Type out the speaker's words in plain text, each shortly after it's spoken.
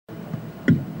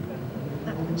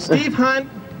Steve Hunt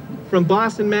from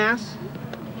Boston, Mass.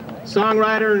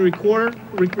 Songwriter and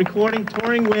recording,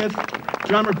 touring with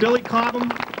drummer Billy Cobham,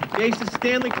 bassist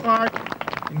Stanley Clark,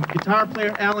 and guitar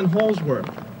player Alan Holsworth.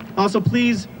 Also,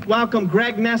 please welcome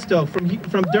Greg Nesto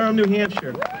from Durham, New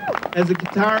Hampshire, as a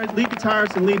lead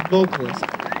guitarist and lead vocalist.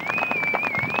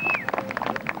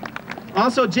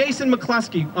 Also, Jason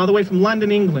McCluskey, all the way from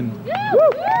London, England.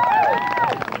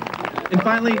 And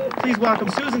finally, please welcome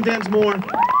Susan Densmore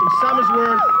from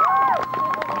Somersworth,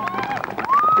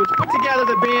 which put together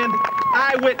the band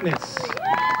Eyewitness.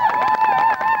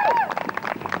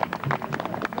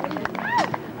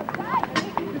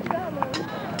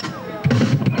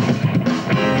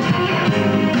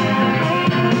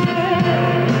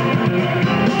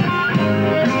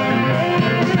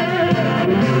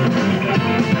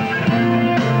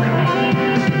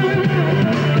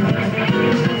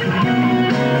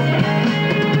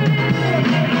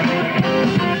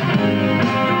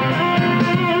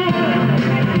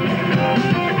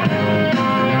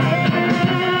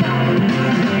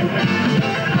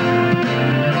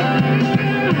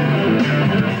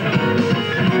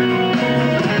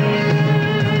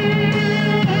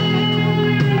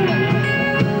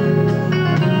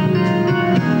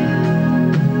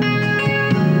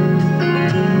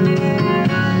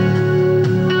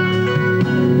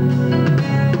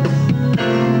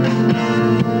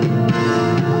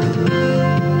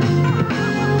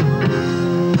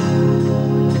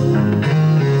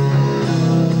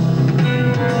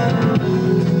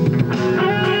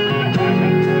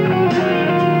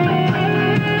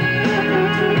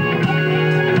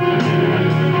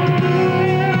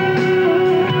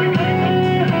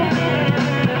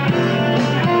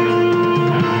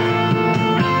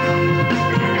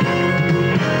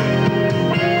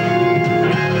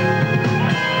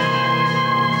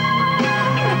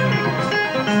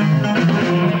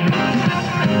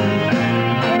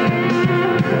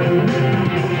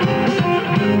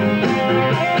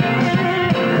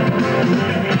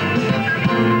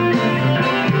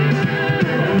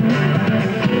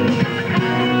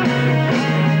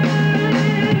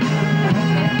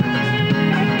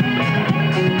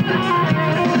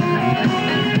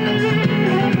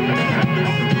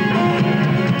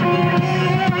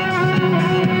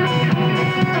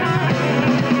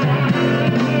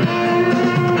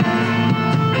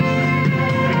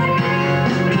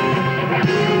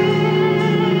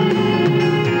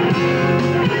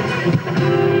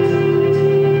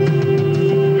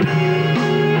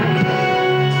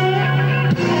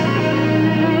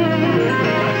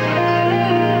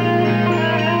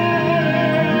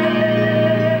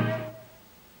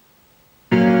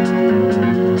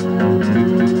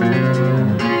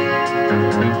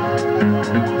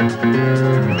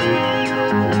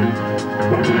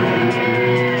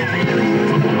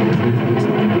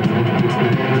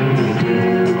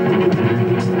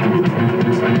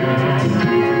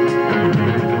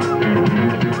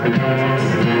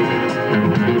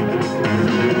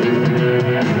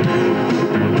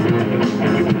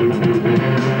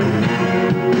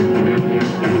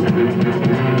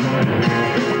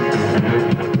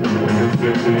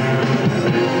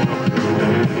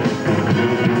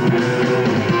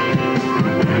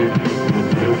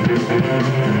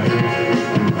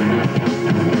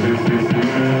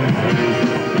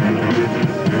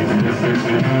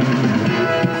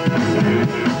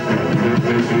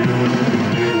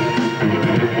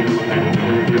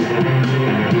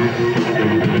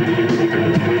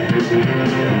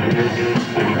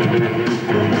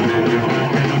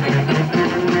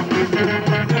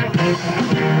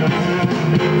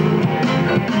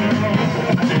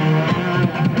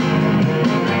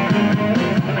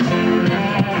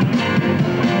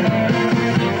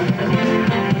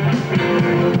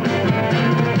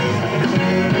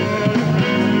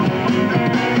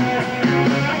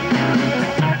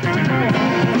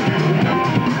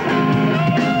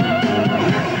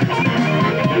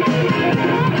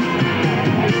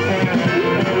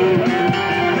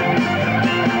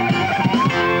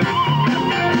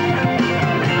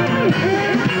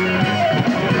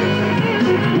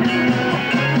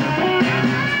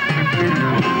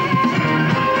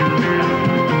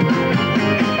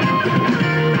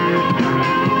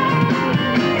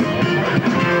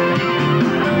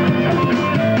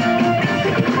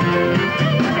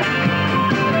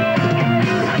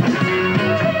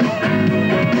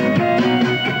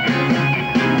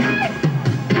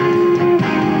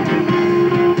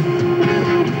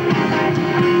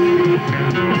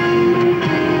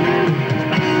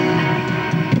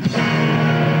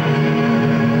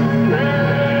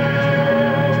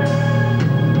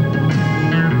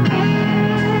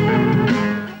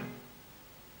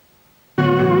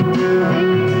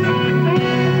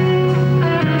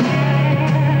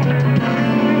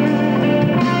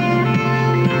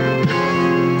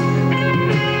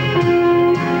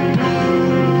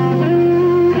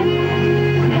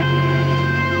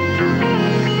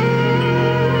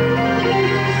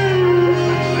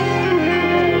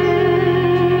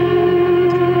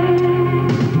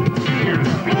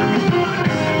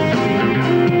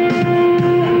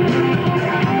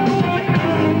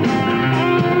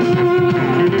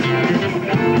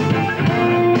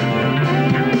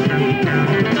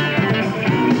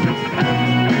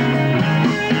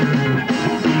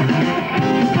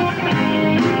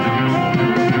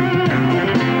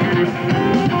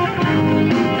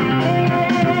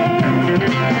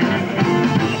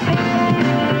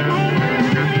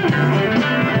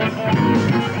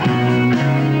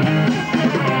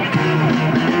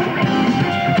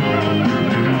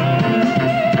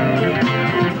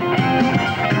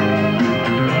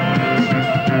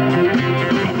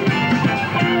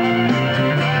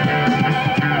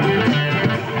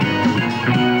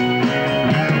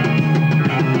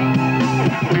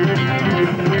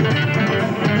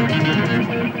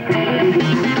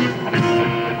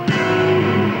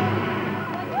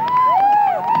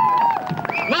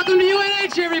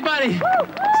 everybody.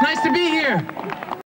 It's nice to be here.